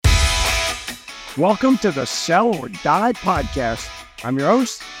Welcome to the Sell or Die podcast. I'm your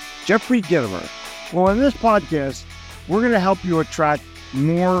host, Jeffrey Gittimer. Well, in this podcast, we're going to help you attract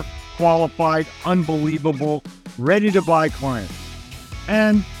more qualified, unbelievable, ready-to-buy clients.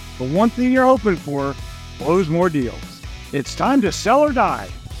 And the one thing you're hoping for, close more deals. It's time to sell or die.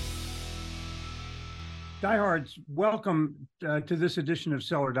 Diehards, welcome to this edition of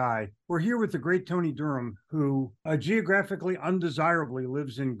Sell or Die. We're here with the great Tony Durham, who geographically undesirably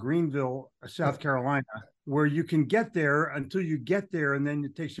lives in Greenville, South Carolina, where you can get there until you get there, and then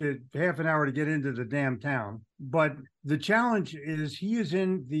it takes you half an hour to get into the damn town. But the challenge is he is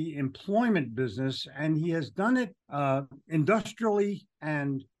in the employment business, and he has done it industrially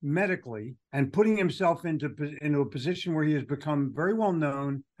and medically, and putting himself into a position where he has become very well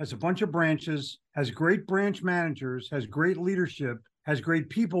known, has a bunch of branches, has great branch managers, has great leadership, has great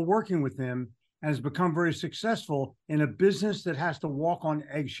people working with him, and has become very successful in a business that has to walk on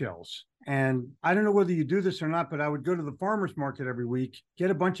eggshells. And I don't know whether you do this or not, but I would go to the farmer's market every week, get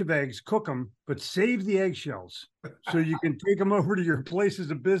a bunch of eggs, cook them, but save the eggshells so you can take them over to your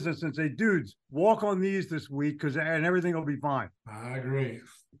places of business and say, dudes, walk on these this week and everything will be fine. I agree.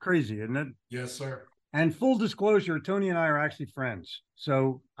 Crazy, isn't it? Yes, sir. And full disclosure, Tony and I are actually friends.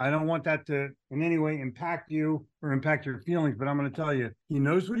 So I don't want that to in any way impact you or impact your feelings, but I'm going to tell you, he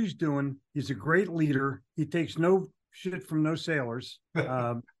knows what he's doing. He's a great leader. He takes no shit from no sailors,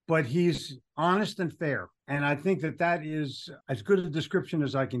 but he's honest and fair. And I think that is as good a description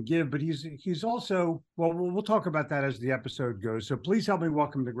as I can give, but he's also, well, we'll talk about that as the episode goes. So please help me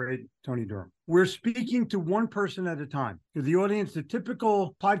welcome the great Tony Durham. We're speaking to one person at a time. To the audience, the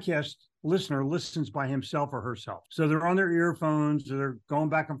typical podcast listener listens by himself or herself. So they're on their earphones, or they're going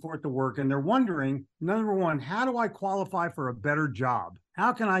back and forth to work, and they're wondering, number one, how do I qualify for a better job?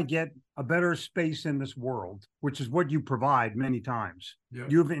 How can I get a better space in this world, which is what you provide many times. Yep.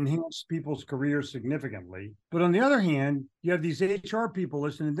 You've enhanced people's careers significantly. But on the other hand, you have these HR people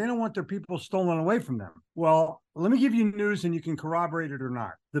listening, they don't want their people stolen away from them. Well, let me give you news and you can corroborate it or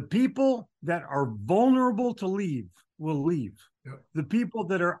not. The people that are vulnerable to leave will leave. Yep. The people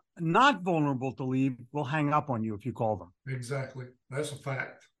that are not vulnerable to leave will hang up on you if you call them. Exactly. That's a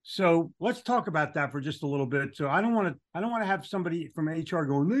fact. So let's talk about that for just a little bit. So I don't want to have somebody from HR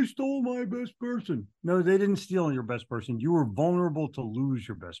going, they stole my best person. No, they didn't steal your best person. You were vulnerable to lose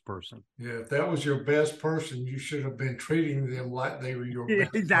your best person. Yeah, if that was your best person, you should have been treating them like they were your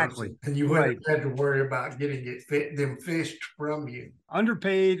best exactly. person. And you wouldn't have had to worry about getting them fished from you.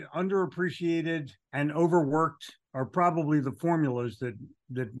 Underpaid, underappreciated, and overworked are probably the formulas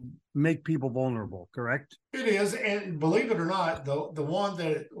that make people vulnerable, correct? It is, and believe it or not, the one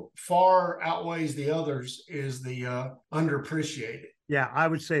that far outweighs the others is the underappreciated. Yeah, I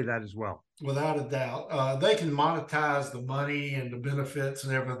would say that as well. Without a doubt. They can monetize the money and the benefits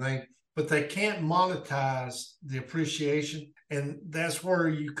and everything, but they can't monetize the appreciation. And that's where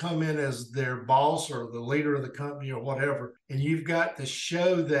you come in as their boss or the leader of the company or whatever. And you've got to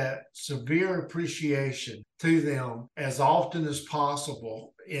show that severe appreciation to them as often as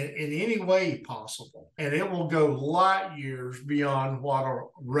possible, in any way possible. And it will go light years beyond what a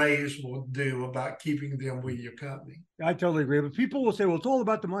raise will do about keeping them with your company. I totally agree. But people will say, well, it's all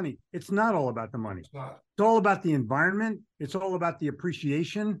about the money. It's not all about the money. It's not. It's all about the environment. It's all about the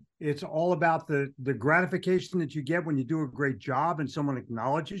appreciation. It's all about the gratification that you get when you do a great job and someone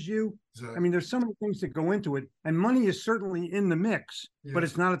acknowledges you. Exactly. I mean, there's so many things that go into it, and money is certainly in the mix, yes, but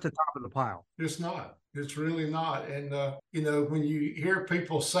it's not at the top of the pile. It's not. It's really not. And, when you hear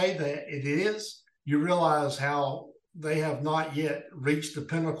people say that it is, you realize how they have not yet reached the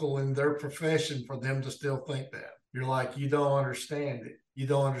pinnacle in their profession for them to still think that. You're like, you don't understand it. You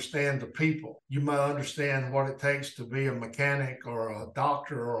don't understand the people. You might understand what it takes to be a mechanic or a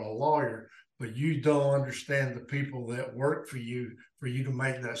doctor or a lawyer, but you don't understand the people that work for you to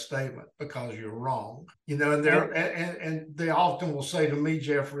make that statement, because you're wrong. And they often will say to me,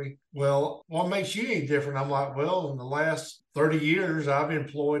 Jeffrey, well, what makes you any different? I'm like, well, in the last 30 years, I've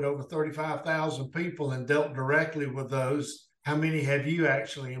employed over 35,000 people and dealt directly with those. How many have you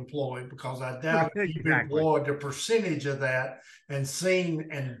actually employed? Because I doubt you've employed a percentage of that and seen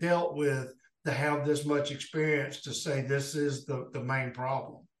and dealt with to have this much experience to say this is the main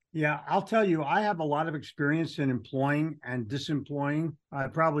problem. Yeah, I'll tell you, I have a lot of experience in employing and disemploying. I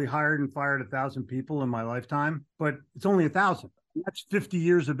probably hired and fired 1,000 people in my lifetime, but it's only 1,000. That's 50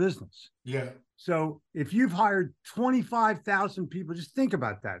 years of business. Yeah. So if you've hired 25,000 people, just think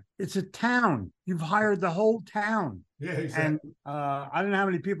about that. It's a town. You've hired the whole town. Yeah, exactly. And I don't know how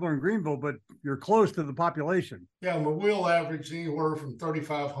many people are in Greenville, but you're close to the population. Yeah, but we'll average anywhere from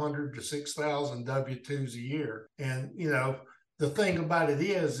 3,500 to 6,000 W-2s a year. And, the thing about it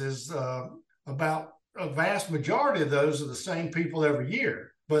is a about a vast majority of those are the same people every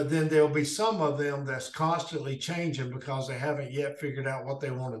year. But then there'll be some of them that's constantly changing because they haven't yet figured out what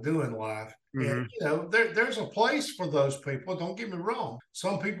they want to do in life. And, there's a place for those people. Don't get me wrong.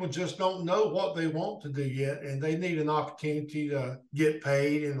 Some people just don't know what they want to do yet, and they need an opportunity to get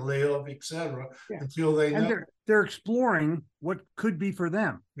paid and live, etc. Until they know. They're exploring what could be for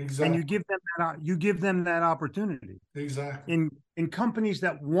them. Exactly. And you give them that opportunity. Exactly. In companies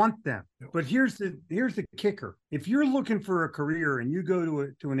that want them. But here's the kicker. If you're looking for a career and you go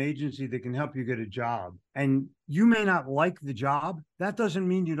to an agency that can help you get a job, and you may not like the job, that doesn't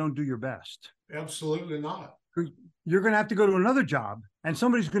mean you don't do your best. Absolutely not. You're going to have to go to another job, and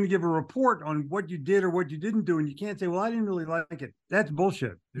somebody's going to give a report on what you did or what you didn't do, and you can't say, well, I didn't really like it. That's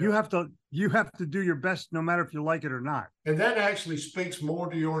bullshit. You have to do your best no matter if you like it or not. And that actually speaks more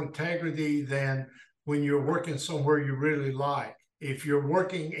to your integrity than when you're working somewhere you really like. If you're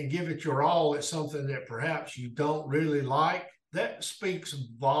working and give it your all at something that perhaps you don't really like, that speaks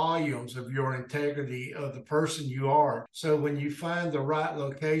volumes of your integrity, of the person you are. So when you find the right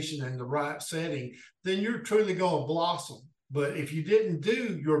location and the right setting, then you're truly going to blossom. But if you didn't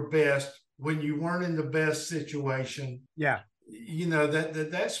do your best when you weren't in the best situation, that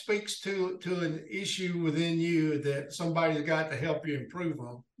speaks to an issue within you that somebody's got to help you improve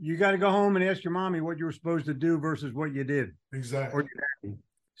on. You got to go home and ask your mommy what you were supposed to do versus what you did. Exactly.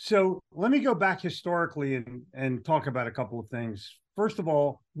 So let me go back historically and talk about a couple of things. First of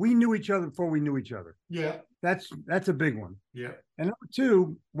all, we knew each other before we knew each other. Yeah. That's a big one. Yeah. And number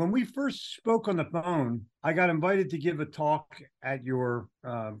two, when we first spoke on the phone, I got invited to give a talk at your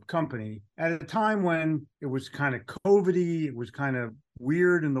company at a time when it was kind of COVID-y, it was kind of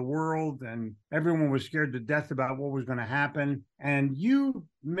weird in the world, and everyone was scared to death about what was going to happen. And you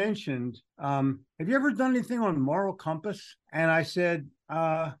mentioned, have you ever done anything on moral compass? And I said,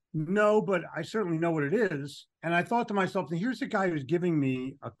 no, but I certainly know what it is. And I thought to myself, here's a guy who's giving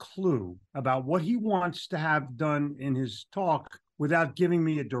me a clue about what he wants to have done in his talk without giving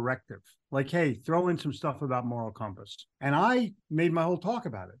me a directive. Like, hey, throw in some stuff about moral compass. And I made my whole talk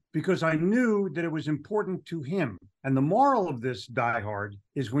about it because I knew that it was important to him. And the moral of this, Die Hard,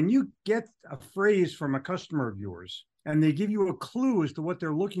 is when you get a phrase from a customer of yours and they give you a clue as to what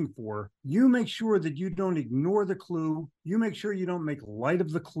they're looking for, you make sure that you don't ignore the clue. You make sure you don't make light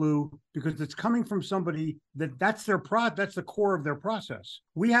of the clue because it's coming from somebody that's the core of their process.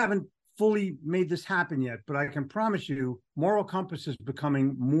 We haven't fully made this happen yet, but I can promise you moral compass is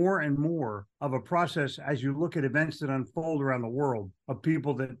becoming more and more of a process as you look at events that unfold around the world of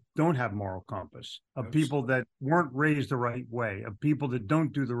people that don't have moral compass, of people that weren't raised the right way, of people that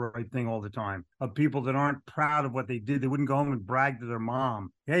don't do the right thing all the time, of people that aren't proud of what they did. They wouldn't go home and brag to their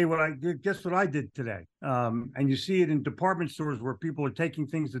mom, hey, guess what I did today? And you see it in department stores where people are taking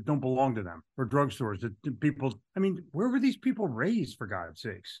things that don't belong to them, or drugstores that people, where were these people raised, for God's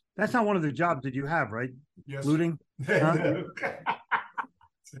sakes? That's not one of the jobs that you have, right? Yes. Looting? Huh?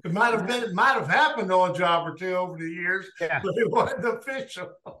 It might have happened on a job or two over the years, but it wasn't official.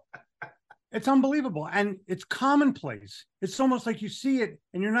 It's unbelievable. And it's commonplace. It's almost like you see it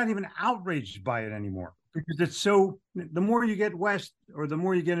and you're not even outraged by it anymore because it's so, the more you get west or the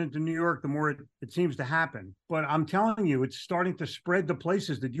more you get into New York, the more it seems to happen. But I'm telling you, it's starting to spread to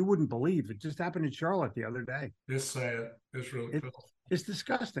places that you wouldn't believe. It just happened in Charlotte the other day. It's sad. It's really cool. It's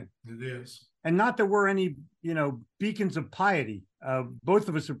disgusting. It is. And not that we're any, beacons of piety. Both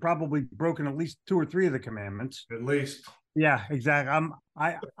of us have probably broken at least 2 or 3 of the commandments. At least. Yeah, exactly.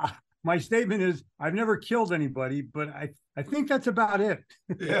 My statement is I've never killed anybody, but I think that's about it.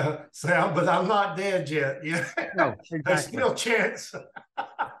 Yeah, but I'm not dead yet. Yeah, no, exactly. There's still chance.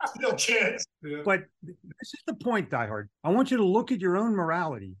 Still chance. Yeah. But this is the point, Die Hard. I want you to look at your own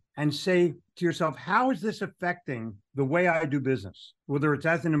morality and say to yourself, how is this affecting the way I do business? Whether it's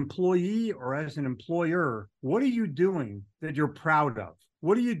as an employee or as an employer, what are you doing that you're proud of?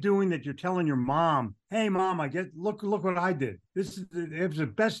 What are you doing that you're telling your mom, hey, mom, look what I did. It was the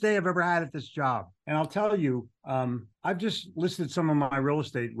best day I've ever had at this job. And I'll tell you, I've just listed some of my real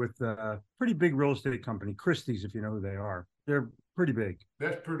estate with a pretty big real estate company, Christie's, if you know who they are. They're pretty big.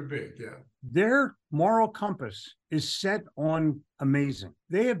 That's pretty big, yeah. Their moral compass is set on amazing.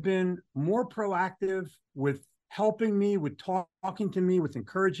 They have been more proactive with helping me, with talking to me, with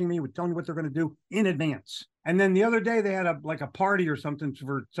encouraging me, with telling me what they're going to do in advance. And then the other day they had a party or something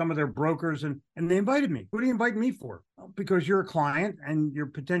for some of their brokers and they invited me. What are you inviting me for? Because you're a client and you're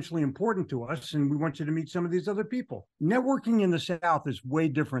potentially important to us and we want you to meet some of these other people. Networking in the South is way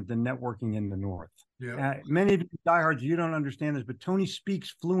different than networking in the North. Yeah. Many of you diehards, you don't understand this, but Tony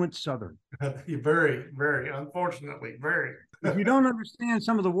speaks fluent Southern. Very, very, unfortunately, very. If you don't understand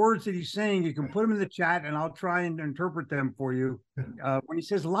some of the words that he's saying, you can put them in the chat and I'll try and interpret them for you. When he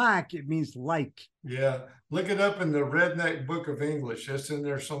says lack, it means like. Yeah. Look it up in the Redneck Book of English. It's in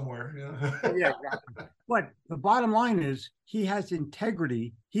there somewhere. Yeah, exactly. But the bottom line is he has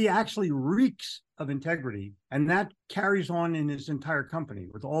integrity. He actually reeks of integrity. And that carries on in his entire company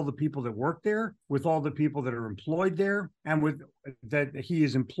with all the people that work there, with all the people that are employed there, and with that he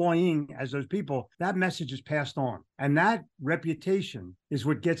is employing as those people. That message is passed on. And that reputation is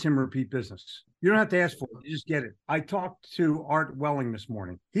what gets him repeat business. You don't have to ask for it. You just get it. I talked to Art Welling this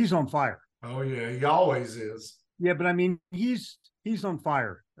morning. He's on fire. Oh, yeah. He always is. Yeah, but I mean, he's on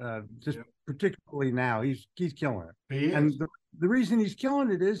fire. Just particularly now, he's killing it. He is. And the reason he's killing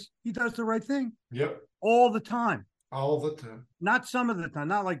it is he does the right thing. Yep. All the time. All the time. Not some of the time.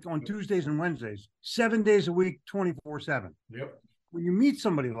 Not like on Tuesdays and Wednesdays. 7 days a week, 24/7. Yep. When you meet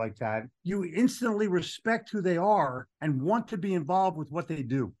somebody like that, you instantly respect who they are and want to be involved with what they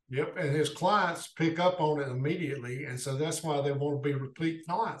do. Yep. And his clients pick up on it immediately. And so that's why they want to be repeat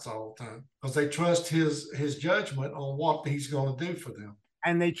clients all the time, because they trust his judgment on what he's going to do for them.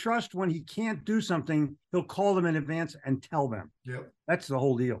 And they trust when he can't do something, he'll call them in advance and tell them. Yep. That's the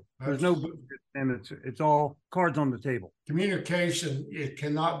whole deal. There's no, and it's all cards on the table. Communication, it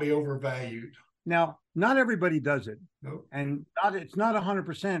cannot be overvalued. Now, not everybody does it. Nope. And it's not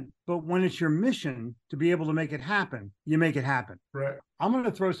 100%, but when it's your mission to be able to make it happen, you make it happen. Right. I'm going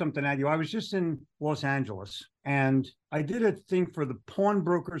to throw something at you. I was just in Los Angeles and I did a thing for the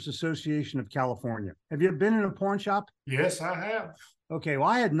Pawnbrokers Association of California. Have you been in a pawn shop? Yes, I have. Okay, well,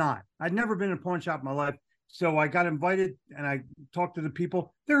 I had not. I'd never been in a pawn shop in my life. So I got invited and I talked to the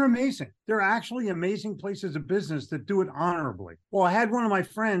people. They're amazing. They're actually amazing places of business that do it honorably. Well, I had one of my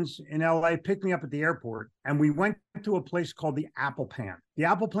friends in LA pick me up at the airport and we went to a place called the Apple Pan. The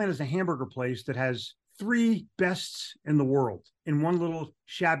Apple Pan is a hamburger place that has 3 bests in the world in one little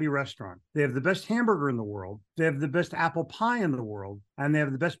shabby restaurant. They have the best hamburger in the world. They have the best apple pie in the world. And they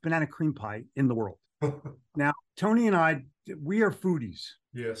have the best banana cream pie in the world. Now, Tony and I, we are foodies.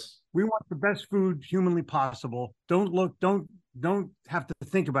 Yes. We want the best food humanly possible. Don't have to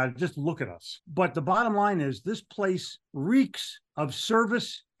think about it. Just look at us. But the bottom line is this place reeks of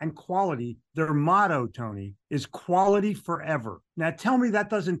service and quality. Their motto, Tony, is quality forever. Now, tell me that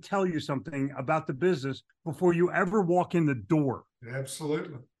doesn't tell you something about the business before you ever walk in the door.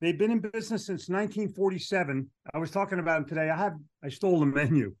 Absolutely. They've been in business since 1947. I was talking about them today. I stole the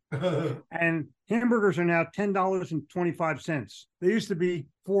menu. And hamburgers are now $10.25. They used to be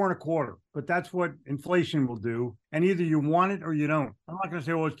 $4.25, but that's what inflation will do. And either you want it or you don't. I'm not going to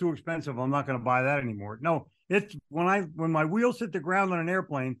say, well, it's too expensive, I'm not going to buy that anymore. No, it's when my wheels hit the ground on an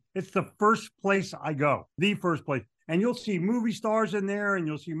airplane, it's the first place I go, the first place. And you'll see movie stars in there and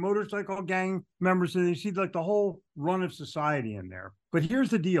you'll see motorcycle gang members and you see like the whole run of society in there. But here's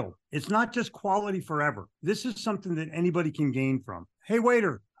the deal. It's not just quality forever. This is something that anybody can gain from. Hey,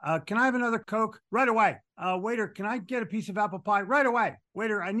 waiter, can I have another Coke? Right away. Waiter, can I get a piece of apple pie? Right away.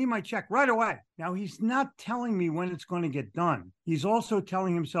 Waiter, I need my check right away. Now, he's not telling me when it's going to get done. He's also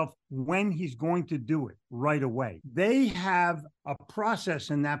telling himself when he's going to do it right away. They have a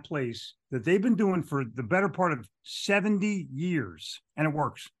process in that place that they've been doing for the better part of 70 years, and it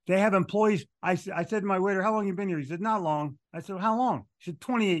works. They have employees. I said to my waiter, how long have you been here? He said, not long. I said, how long? He said,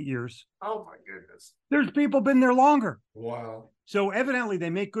 28 years. Oh, my goodness. There's people been there longer. Wow. So evidently they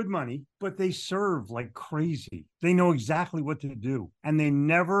make good money, but they serve like crazy. They know exactly what to do. And they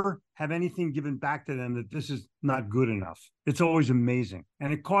never have anything given back to them that this is not good enough. It's always amazing.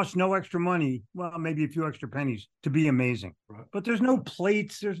 And it costs no extra money. Well, maybe a few extra pennies to be amazing. Right. But there's no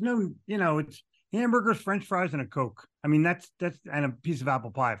plates. There's no, it's hamburgers, French fries, and a Coke. I mean, that's and a piece of apple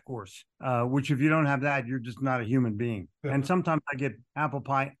pie, of course, which if you don't have that, you're just not a human being. And sometimes I get apple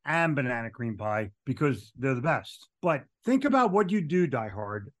pie and banana cream pie because they're the best. But think about what you do, Die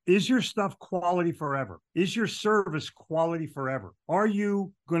Hard. Is your stuff quality forever? Is your service quality forever? Are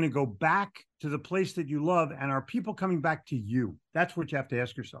you going to go back to the place that you love? And are people coming back to you? That's what you have to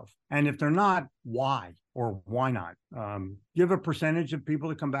ask yourself. And if they're not, why or why not? Do you have a percentage of people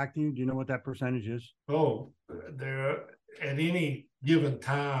that come back to you? Do you know what that percentage is? Oh, there at any given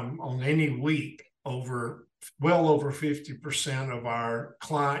time on any week, well over 50% of our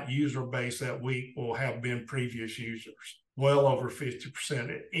client user base that week will have been previous users. Well over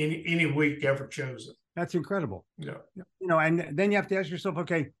 50% any week ever chosen. That's incredible. Yeah. And then you have to ask yourself,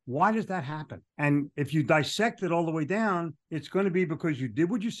 okay, why does that happen? And if you dissect it all the way down, it's going to be because you did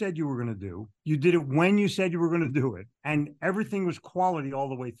what you said you were going to do. You did it when you said you were going to do it. And everything was quality all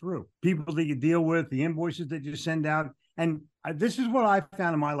the way through. People that you deal with, the invoices that you send out. And this is what I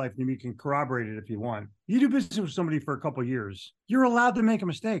found in my life, and you can corroborate it if you want. You do business with somebody for a couple of years, you're allowed to make a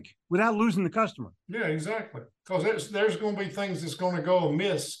mistake without losing the customer. Yeah, exactly. Because there's going to be things that's going to go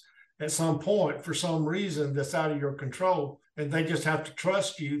amiss at some point for some reason that's out of your control. And they just have to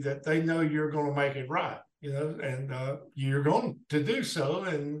trust you that they know you're going to make it right, and you're going to do so.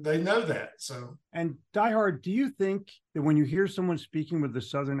 And they know that. So, and Die Hard, do you think that when you hear someone speaking with a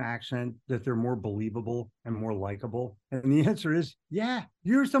Southern accent, that they're more believable and more likable? And the answer is, yeah.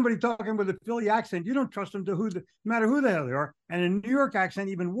 You hear somebody talking with a Philly accent, you don't trust them to no matter who the hell they are. And a New York accent,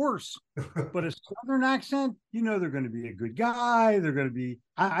 even worse. But a Southern accent, they're going to be a good guy. They're going to be,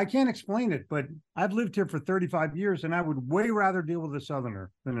 I can't explain it, but I've lived here for 35 years and I would way rather deal with a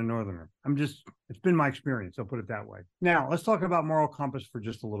Southerner than a Northerner. It's been my experience. I'll put it that way. Now, let's talk about moral compass for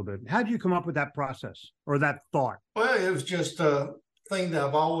just a little bit. How do you come up with that process or that thought? Well, it was just a thing that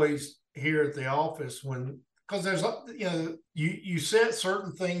I've always here at the office because there's, you set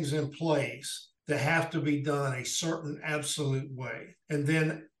certain things in place that have to be done a certain absolute way. And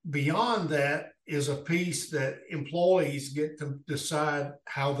then beyond that is a piece that employees get to decide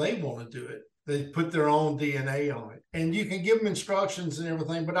how they want to do it. They put their own DNA on it. And you can give them instructions and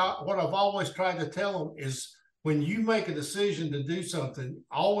everything. But what I've always tried to tell them is when you make a decision to do something,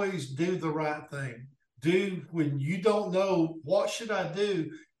 always do the right thing. When you don't know, what should I do?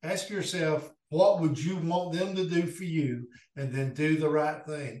 Ask yourself, what would you want them to do for you? And then do the right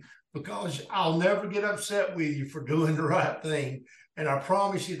thing. Because I'll never get upset with you for doing the right thing. And I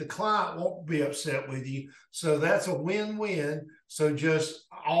promise you, the client won't be upset with you. So that's a win-win. So just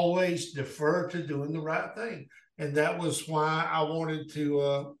always defer to doing the right thing. And that was why I wanted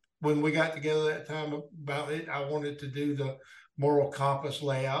to, when we got together that time about it, I wanted to do the moral compass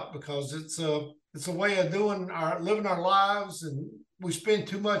layout because it's a way of living our lives, and we spend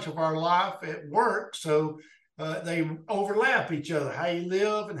too much of our life at work. So they overlap each other. How you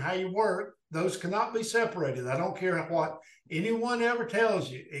live and how you work, those cannot be separated. I don't care what anyone ever tells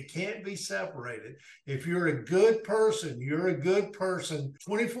you. It can't be separated. If you're a good person, you're a good person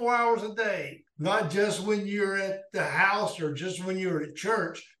 24 hours a day, not just when you're at the house or just when you're at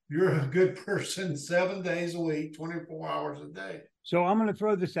church. You're a good person 7 days a week, 24 hours a day. So I'm going to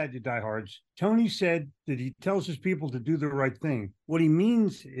throw this at you, diehards. Tony said that he tells his people to do the right thing. What he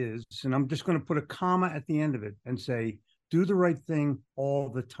means is, and I'm just going to put a comma at the end of it and say, do the right thing all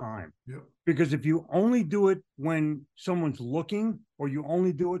the time. Yep. Because if you only do it when someone's looking, or you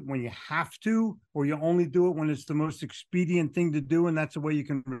only do it when you have to, or you only do it when it's the most expedient thing to do, and that's the way you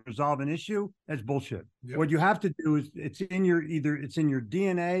can resolve an issue, that's bullshit. Yep. What you have to do is it's in your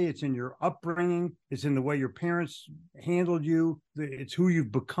DNA, it's in your upbringing, it's in the way your parents handled you, it's who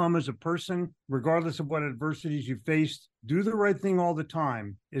you've become as a person, regardless of what adversities you faced. Do the right thing all the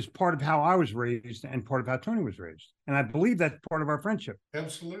time is part of how I was raised and part of how Tony was raised. And I believe that's part of our friendship.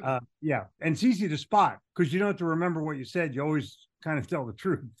 Absolutely. Yeah. And it's easy to spot because you don't have to remember what you said. You always kind of tell the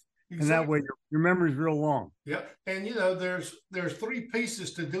truth. Exactly. And that way your memory is real long. Yeah. And there's 3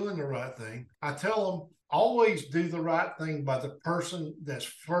 pieces to doing the right thing. I tell them, always do the right thing by the person that's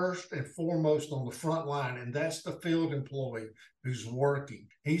first and foremost on the front line, and that's the field employee who's working.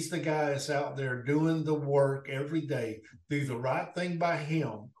 He's the guy that's out there doing the work every day. Do the right thing by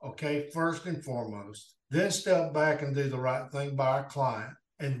him, okay, first and foremost. Then step back and do the right thing by our client,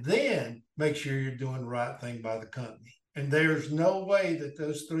 and then make sure you're doing the right thing by the company. And there's no way that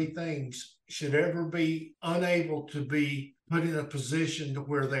those 3 things should ever be unable to be put in a position to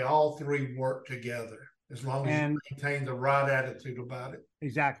where they all 3 work together, as long as you maintain the right attitude about it.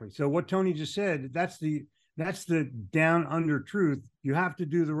 Exactly. So what Tony just said, that's the down under truth. You have to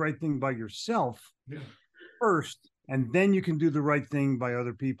do the right thing by yourself first, and then you can do the right thing by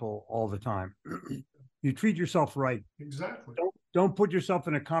other people all the time. You treat yourself right. Exactly. Don't put yourself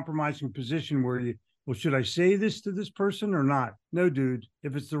in a compromising position where well, should I say this to this person or not? No, dude.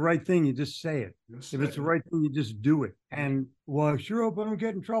 If it's the right thing, you just say it. If it's the right thing, you just do it. And, well, I sure hope I don't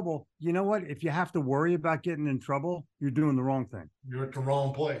get in trouble. You know what? If you have to worry about getting in trouble, you're doing the wrong thing. You're at the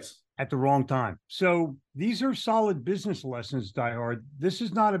wrong place. At the wrong time. So these are solid business lessons, Die Hard. This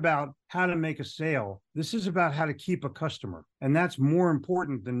is not about how to make a sale. This is about how to keep a customer. And that's more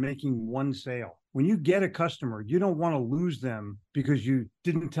important than making one sale. When you get a customer, you don't want to lose them because you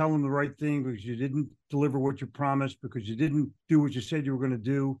didn't tell them the right thing, because you didn't deliver what you promised, because you didn't do what you said you were going to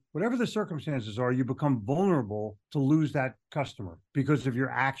do. Whatever the circumstances are, you become vulnerable to lose that customer because of your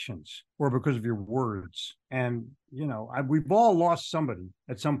actions or because of your words. And, we've all lost somebody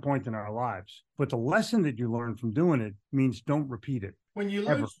at some point in our lives. But the lesson that you learn from doing it means don't repeat it. When you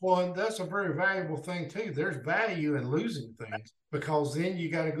lose one, that's a very valuable thing too. There's value in losing things, because then you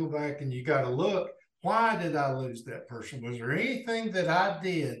got to go back and you got to look, Why did I lose that person? Was there anything that I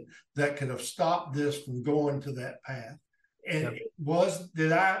did that could have stopped this from going to that path? And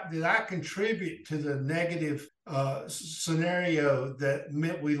did I contribute to the negative scenario that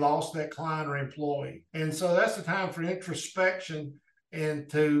meant we lost that client or employee? And so that's the time for introspection and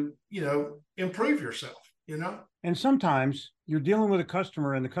to, improve yourself. And sometimes you're dealing with a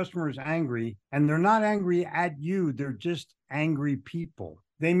customer and the customer is angry, and they're not angry at you. They're just angry people.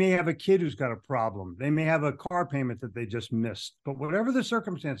 They may have a kid who's got a problem. They may have a car payment that they just missed. But whatever the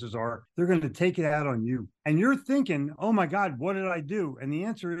circumstances are, they're going to take it out on you. And you're thinking, oh my God, what did I do? And the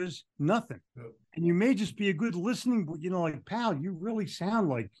answer is nothing. Yep. And you may just be a good listening, like, pal, you really sound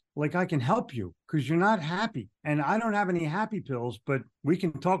like I can help you because you're not happy. And I don't have any happy pills, but we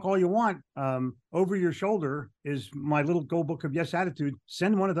can talk all you want. Over your shoulder is my little Gold Book of Yes attitude.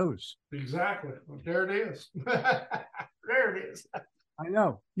 Send one of those. Exactly. Well, there it is. There it is. I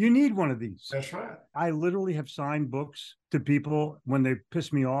know. You need one of these. That's right. I literally have signed books to people when they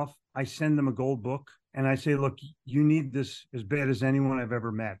piss me off. I send them a gold book and I say, look, you need this as bad as anyone I've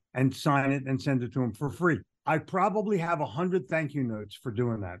ever met, and sign it and send it to them for free. I probably have 100 thank you notes for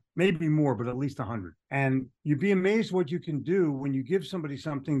doing that, maybe more, but at least 100. And you'd be amazed what you can do when you give somebody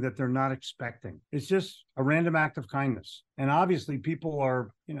something that they're not expecting. It's just a random act of kindness. And obviously people are,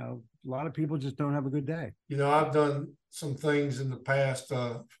 a lot of people just don't have a good day. I've done some things in the past,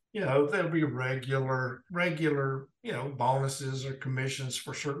 there'll be regular, bonuses or commissions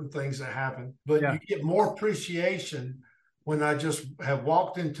for certain things that happen. But you get more appreciation when I just have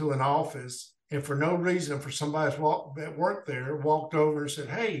walked into an office and for no reason, for somebody that worked there, walked over and said,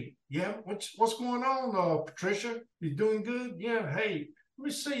 hey, what's going on, Patricia? You doing good? Yeah, hey, let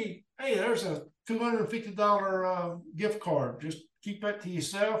me see. Hey, there's a $250 gift card. Just keep that to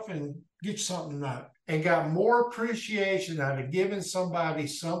yourself and get you something tonight. And got more appreciation out of giving somebody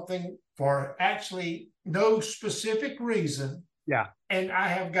something for actually no specific reason. Yeah. And I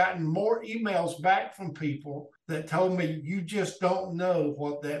have gotten more emails back from people that told me, you just don't know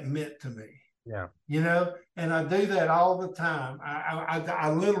what that meant to me. Yeah. And I do that all the time. I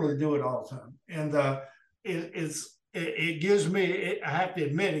literally do it all the time. And it gives me, I have to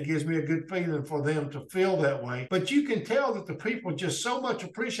admit, it gives me a good feeling for them to feel that way. But you can tell that the people just so much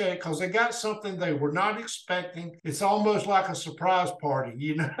appreciate it because they got something they were not expecting. It's almost like a surprise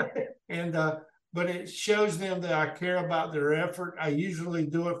party, and but it shows them that I care about their effort. I usually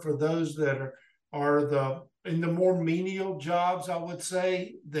do it for those that are in the more menial jobs, I would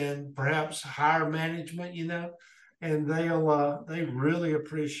say, than perhaps higher management, and they really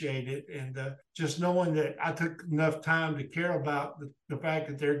appreciate it. And just knowing that I took enough time to care about the fact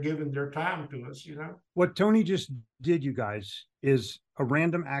that they're giving their time to us, What Tony just did, you guys, is a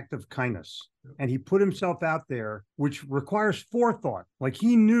random act of kindness. And he put himself out there, which requires forethought. Like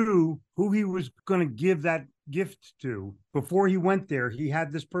he knew who he was going to give that gift to before he went there. He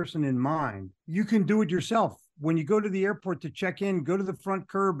had this person in mind. You can do it yourself. When you go to the airport to check in, go to the front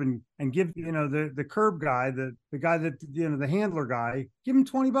curb and give, the curb guy, the guy that, the handler guy, give him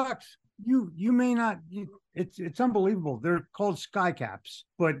 $20. You may not, it's unbelievable. They're called sky caps,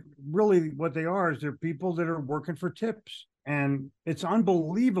 but really what they are is they're people that are working for tips. And it's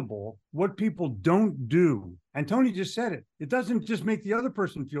unbelievable what people don't do. And Tony just said it. It doesn't just make the other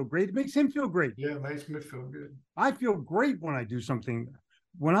person feel great. It makes him feel great. Yeah, it makes me feel good. I feel great when I do something.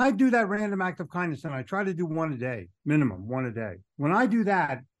 When I do that random act of kindness, and I try to do one a day, minimum one a day. When I do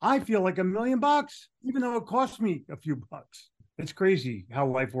that, I feel like $1 million, even though it costs me a few bucks. It's crazy how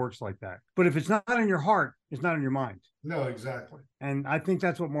life works like that. But if it's not in your heart, it's not in your mind. No, exactly. And I think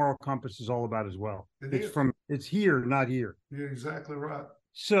that's what Moral Compass is all about as well. It's it's here, not here. You're exactly right.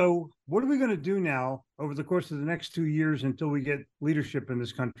 So what are we going to do now over the course of the next 2 years until we get leadership in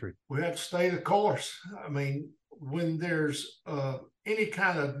this country? We have to stay the course. I mean, when there's any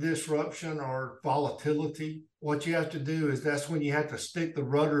kind of disruption or volatility, what you have to do is that's when you have to stick the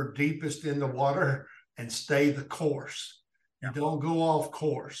rudder deepest in the water and stay the course. You don't go off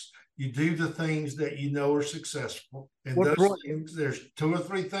course. You do the things that you know are successful. And those things, there's 2 or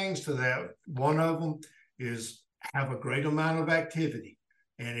 3 things to that. One of them is have a great amount of activity.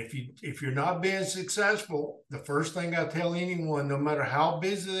 And if you're not being successful, the first thing I tell anyone, no matter how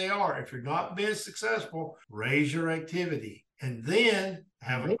busy they are, if you're not being successful, raise your activity. And then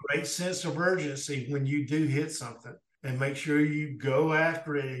have a great sense of urgency when you do hit something. And make sure you go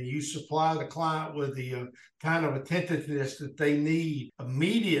after it and you supply the client with the kind of attentiveness that they need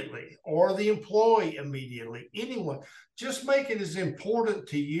immediately, or the employee immediately. Anyone, just make it as important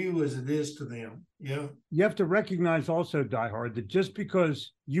to you as it is to them. Yeah. You have to recognize also, Die Hard, that just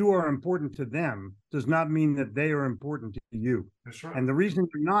because you are important to them does not mean that they are important to you. That's right. And the reason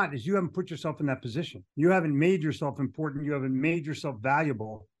you're not is you haven't put yourself in that position. You haven't made yourself important. You haven't made yourself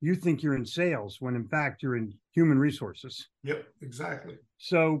valuable. You think you're in sales when in fact you're in human resources. Yep, exactly.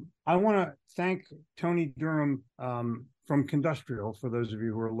 So I want to thank Tony Durham from Condustrial, for those of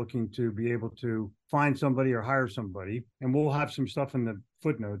you who are looking to be able to find somebody or hire somebody. And we'll have some stuff in the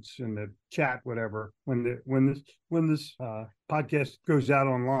footnotes in the chat, whatever, when this podcast goes out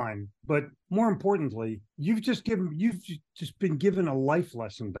online. But more importantly, you've just been given a life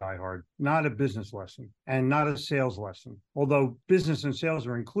lesson, Die Hard, not a business lesson and not a sales lesson. Although business and sales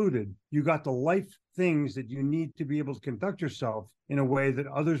are included, you got the life things that you need to be able to conduct yourself in a way that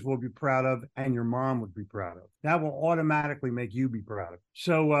others will be proud of and your mom would be proud of. That will automatically make you be proud of.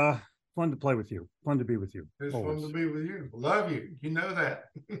 So fun to play with you. Fun to be with you. It's always. fun to be with you. Love you. You know that.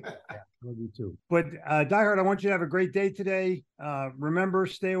 Yeah, love you too. But Die Hard, I want you to have a great day today. Remember,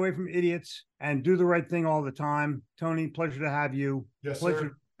 stay away from idiots and do the right thing all the time. Tony, pleasure to have you. Yes, pleasure.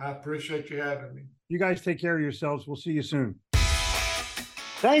 sir. I appreciate you having me. You guys take care of yourselves. We'll see you soon.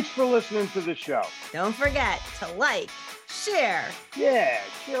 Thanks for listening to the show. Don't forget to like, share, share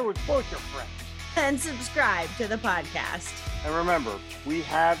with both your friends. and subscribe to the podcast. And remember, we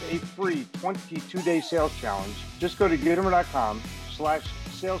have a free 22-day sales challenge. Just go to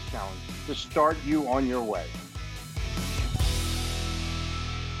Durham.com/sales challenge to start you on your way.